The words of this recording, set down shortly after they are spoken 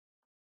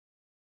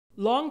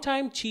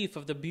Longtime Chief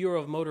of the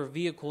Bureau of Motor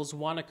Vehicles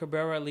Juana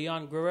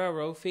Leon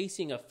Guerrero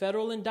facing a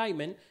federal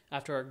indictment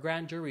after a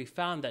grand jury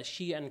found that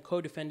she and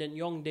co-defendant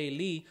Yongdae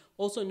Lee,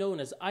 also known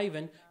as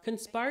Ivan,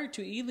 conspired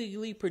to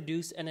illegally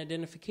produce an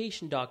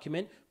identification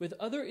document with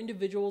other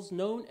individuals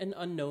known and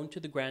unknown to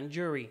the grand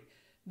jury.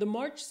 The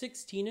March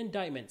 16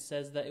 indictment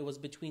says that it was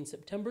between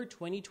September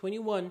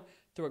 2021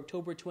 through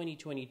October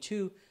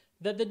 2022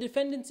 that the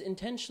defendants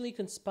intentionally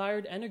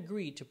conspired and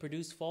agreed to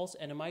produce false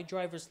CNMI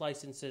driver's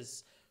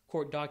licenses.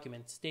 Court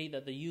documents state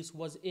that the use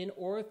was in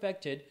or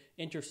affected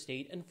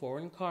interstate and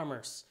foreign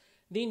commerce.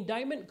 The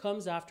indictment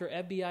comes after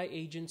FBI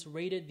agents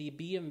raided the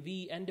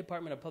BMV and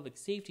Department of Public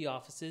Safety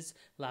offices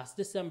last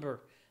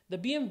December. The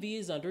BMV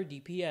is under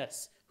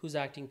DPS, whose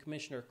acting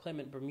commissioner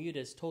Clement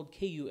Bermudez told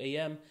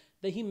KUAM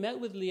that he met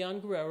with Leon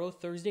Guerrero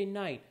Thursday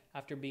night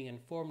after being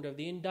informed of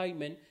the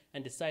indictment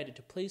and decided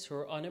to place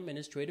her on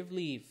administrative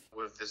leave.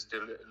 With this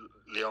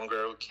Leon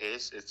Guerrero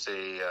case, it's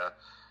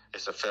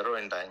a federal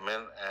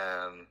indictment,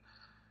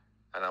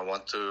 and I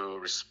want to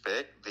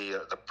respect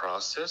the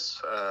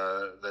process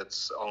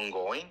that's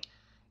ongoing,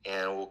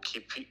 and we'll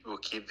keep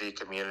the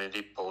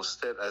community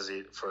posted as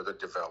it further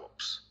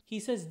develops.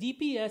 He says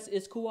DPS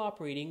is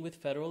cooperating with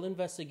federal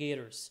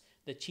investigators.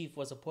 The chief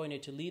was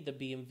appointed to lead the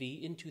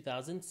BMV in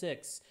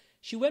 2006.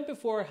 She went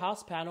before a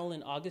House panel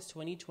in August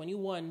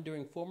 2021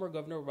 during former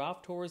Governor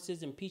Ralph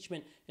Torres'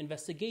 impeachment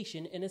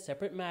investigation in a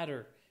separate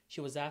matter.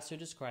 She was asked to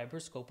describe her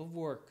scope of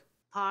work.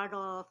 Part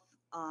of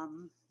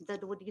the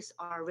duties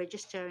are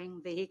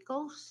registering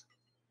vehicles,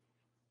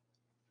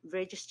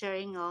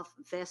 registering of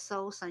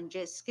vessels and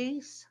jet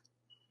skis,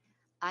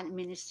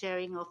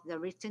 administering of the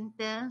written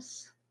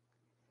test,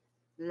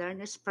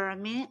 learner's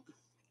permit,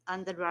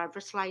 and the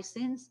driver's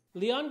license.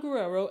 Leon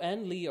Guerrero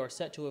and Lee are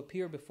set to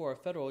appear before a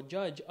federal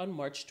judge on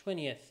March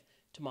 20th.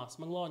 Tomas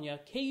Maglonia,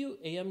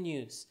 KUAM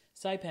News,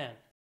 Saipan.